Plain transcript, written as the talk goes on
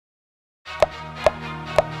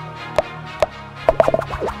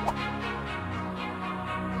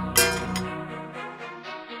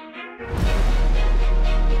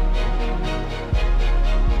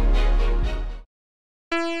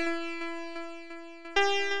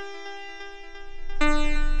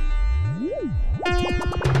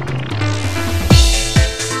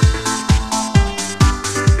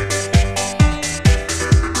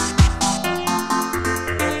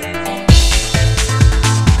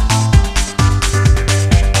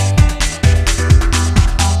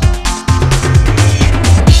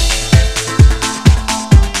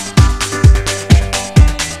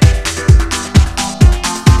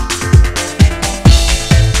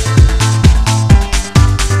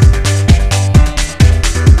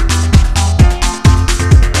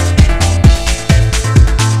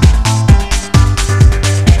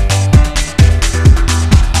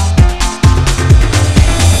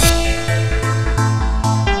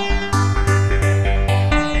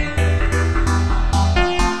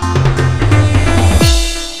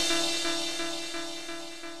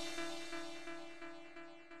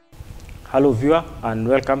Hello viewer and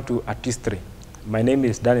welcome to Artistry. My name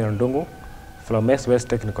is Ndungu from West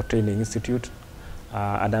Technical Training Institute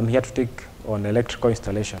and I'm here to take on electrical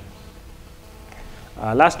installation.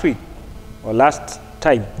 Last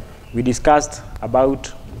time we discussed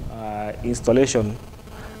about installation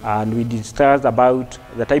and we discussed about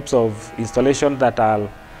the types of installation that are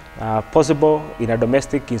possible in a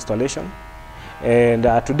domestic installation. And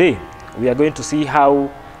today we are going to see how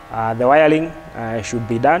the wiring should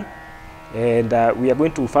be done. And we are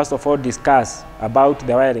going to first of all discuss about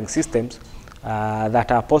the wiring systems that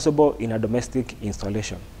are possible in a domestic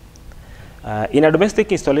installation. In a domestic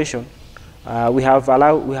installation, we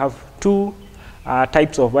have two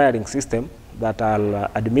types of wiring system that are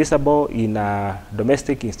admissible in a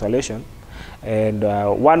domestic installation, and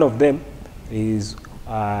one of them is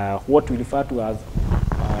what we refer to as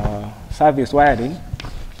service wiring.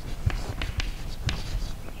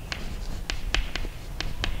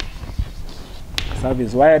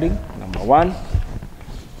 Service wiring, number one.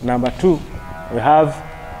 Number two, we have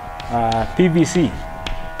PVC.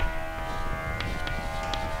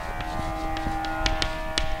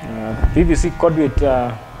 PVC conduit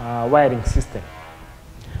wiring system.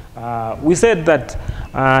 We said that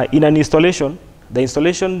in an installation, the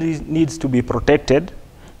installation needs to be protected,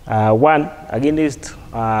 one, against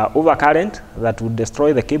overcurrent that would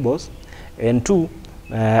destroy the cables, and two,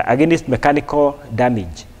 against mechanical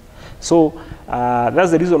damage. So that's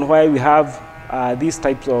the reason why we have these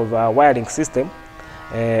types of wiring system,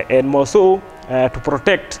 and more so to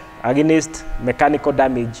protect against mechanical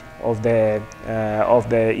damage of the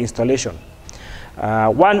installation.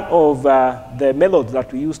 One of the methods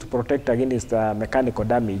that we use to protect against mechanical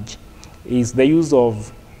damage is the use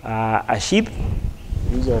of a sheath.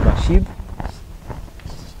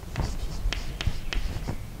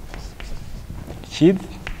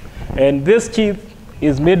 And this sheath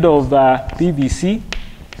is made of PVC.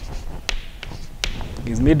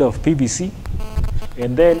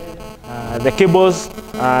 And then the cables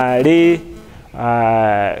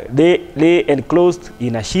lay enclosed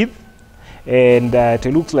in a sheath, and it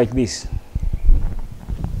looks like this.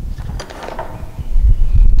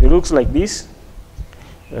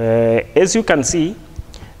 As you can see,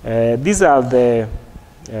 these are the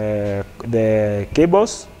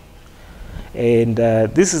cables, and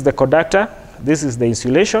this is the conductor. This is the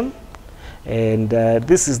insulation, and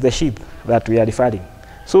this is the sheath that we are referring.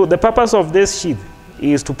 So the purpose of this sheath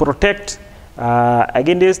is to protect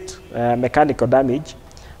against mechanical damage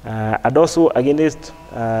and also against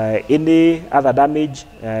any other damage,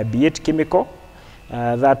 be it chemical,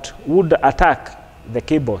 that would attack the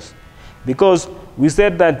cables. Because we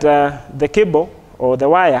said that the cable or the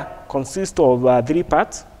wire consists of three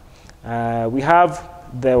parts. We have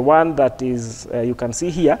the one that is, you can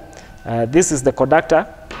see here, this is the conductor,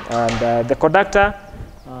 and the conductor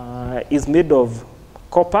is made of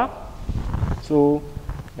copper. So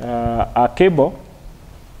our cable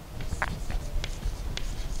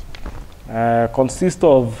consists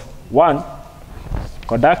of one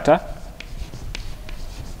conductor,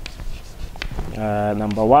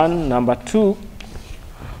 number one. Number two,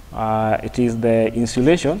 it is the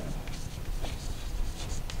insulation.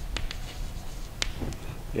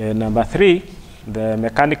 Number three, the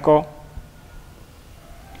mechanical.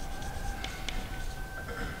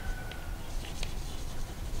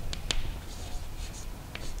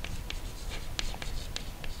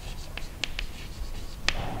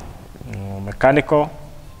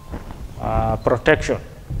 Protection.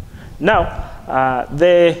 Now,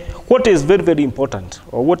 what is very, very important,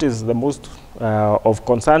 or what is the most of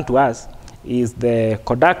concern to us, is the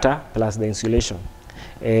conductor plus the insulation.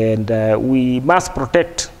 And we must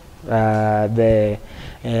protect the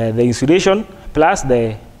insulation plus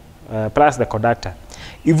the conductor.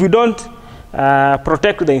 If we don't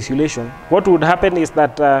protect the insulation, what would happen is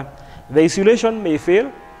that the insulation may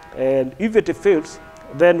fail, and if it fails,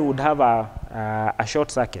 then we would have a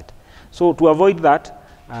short circuit. So to avoid that,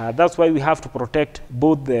 that's why we have to protect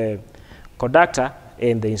both the conductor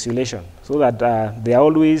and the insulation, so that they are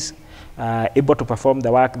always able to perform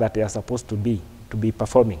the work that they are supposed to be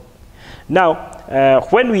performing. Now,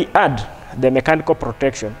 when we add the mechanical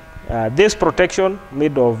protection, this protection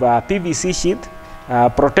made of PVC sheet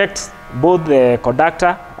protects both the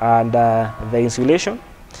conductor and the insulation,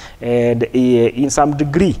 and to some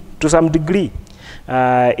degree,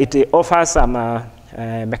 it offers some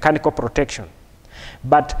mechanical protection.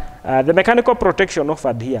 But the mechanical protection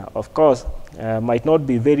offered here, of course, might not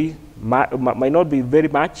be very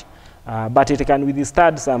much, but it can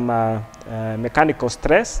withstand some mechanical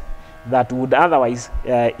stress that would otherwise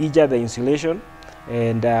injure the insulation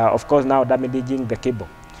and, of course, now damaging the cable.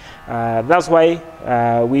 That's why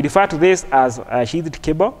we refer to this as a sheathed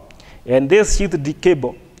cable, and this sheathed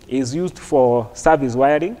cable is used for service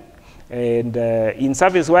wiring. And in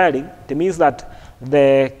service wiring, it means that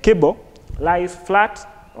the cable lies flat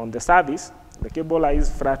on the service. The cable lies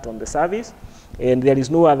flat on the service, and there is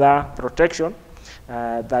no other protection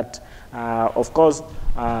that, of course,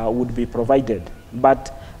 would be provided.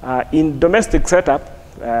 But in domestic setup,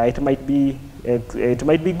 it might be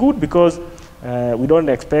good because we don't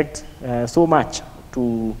expect so much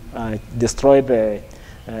to destroy the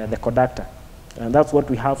conductor, and that's what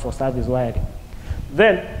we have for service wiring.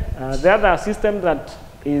 Then the other system that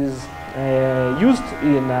is used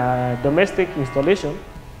in domestic installation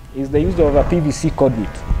is the use of a PVC conduit.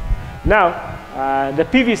 Now, the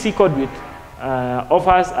PVC conduit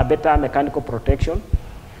offers a better mechanical protection,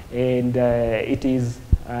 and the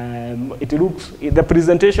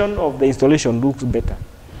presentation of the installation looks better.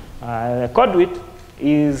 Conduit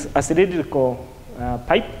is a cylindrical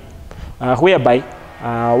pipe whereby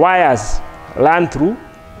wires run through,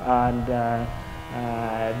 and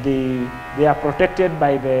they are protected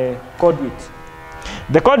by the conduit.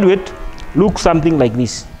 The conduit looks something like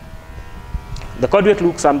this. The conduit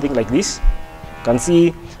looks something like this. You can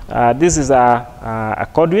see this is a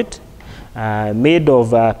conduit made of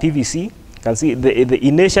PVC. You can see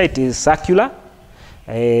in nature it is circular,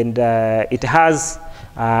 and it has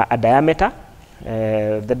a diameter.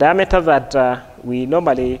 The diameter that we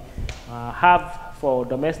normally have for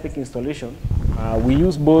domestic installation, we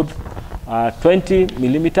use both 20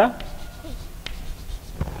 millimeter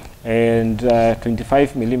and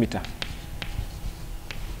 25 millimeter.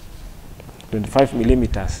 25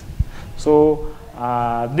 millimeters. So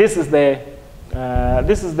this is the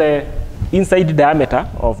inside diameter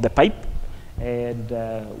of the pipe, and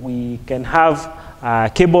we can have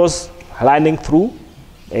cables running through.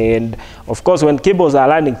 And of course, when cables are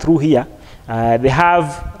running through here, they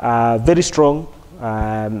have very strong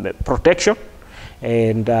protection,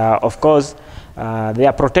 and of course, they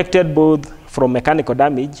are protected both from mechanical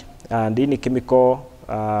damage and any chemical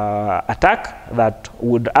attack that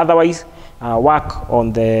would otherwise work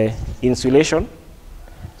on the insulation,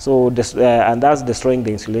 so and that's destroying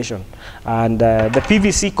the insulation. And the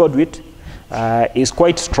PVC conduit is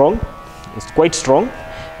quite strong. It's quite strong,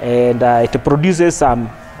 and it produces some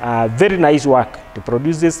very nice work. It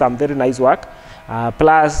produces some very nice work.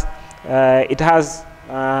 Plus, it has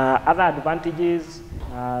other advantages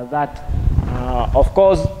that, of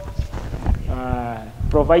course,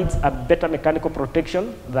 provides a better mechanical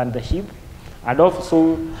protection than the sheath, and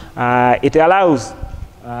also it allows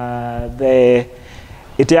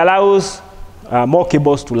more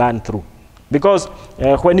cables to run through. Because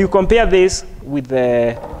when you compare this with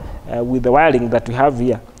the wiring that we have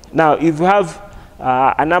here, now if you have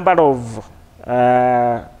a number of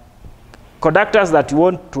conductors that you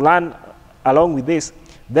want to run along with this,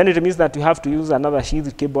 then it means that you have to use another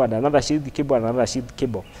sheath cable and another sheath cable and another sheath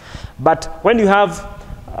cable. But when you have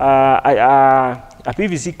a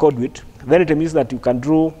PVC conduit, then it means that you can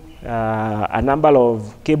draw a number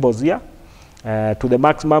of cables here to the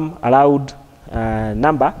maximum allowed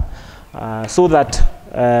number, so that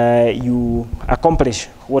you accomplish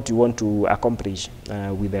what you want to accomplish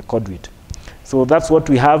with the conduit. So that's what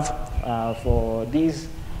we have for these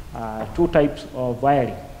two types of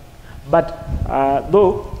wiring. But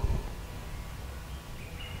though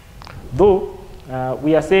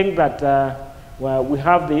we are saying that we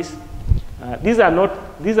have this, these are not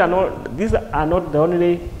the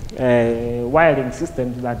only wiring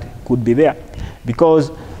systems that could be there,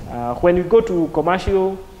 because when we go to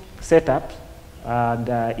commercial setups and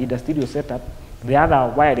industrial setup, there are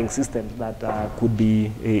other wiring systems that could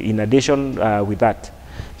be in addition with that.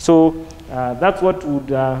 So that's what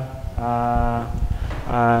would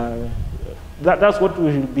that's what we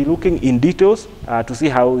will be looking in details to see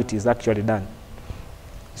how it is actually done.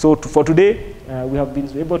 So for today, we have been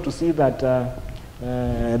able to see that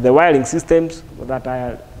the wiring systems that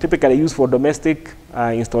are typically used for domestic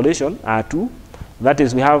installation are two. That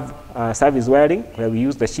is, we have service wiring, where we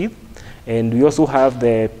use the sheath, and we also have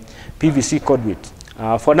the PVC conduit.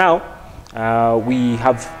 For now, we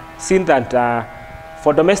have seen that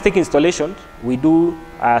for domestic installation, we do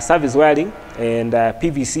service wiring and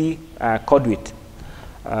PVC conduit.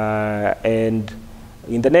 And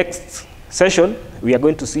in the next session, we are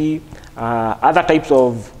going to see other types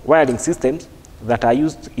of wiring systems that are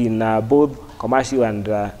used in both commercial and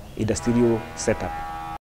industrial setup.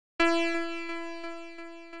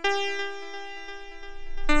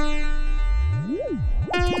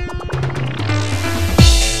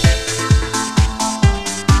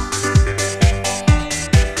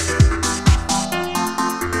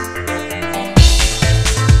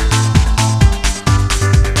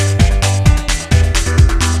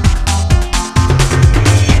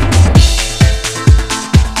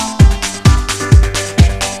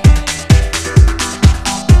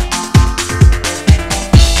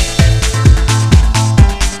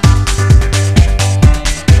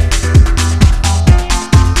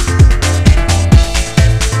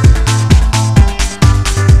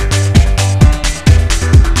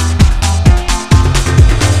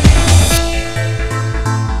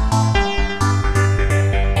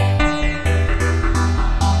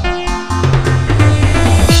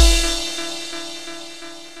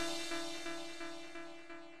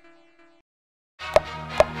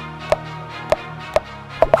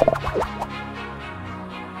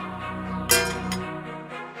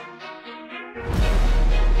 you.